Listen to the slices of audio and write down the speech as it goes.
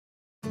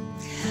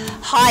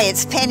Hi,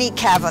 it's Penny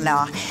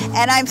Kavanagh,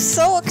 and I'm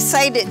so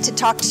excited to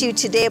talk to you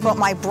today about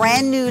my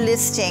brand new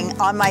listing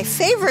on my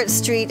favorite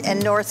street in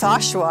North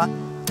Oshawa,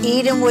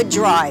 Edenwood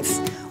Drive.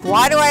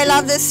 Why do I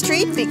love this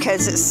street?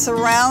 Because it's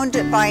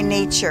surrounded by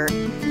nature,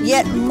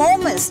 yet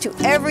moments to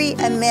every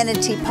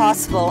amenity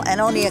possible and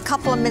only a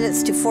couple of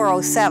minutes to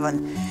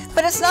 407.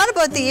 But it's not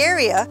about the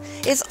area,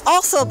 it's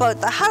also about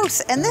the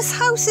house, and this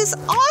house is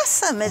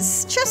awesome.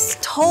 It's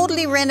just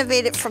totally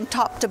renovated from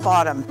top to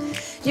bottom.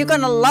 You're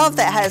gonna love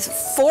that it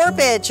has 4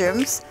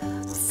 bedrooms,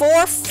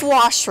 4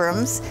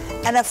 washrooms,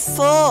 and a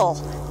full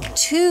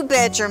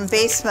 2-bedroom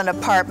basement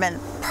apartment,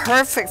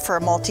 perfect for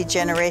a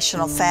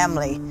multi-generational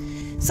family.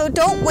 So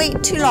don't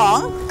wait too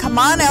long, come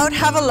on out,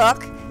 have a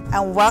look,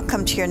 and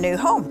welcome to your new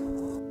home.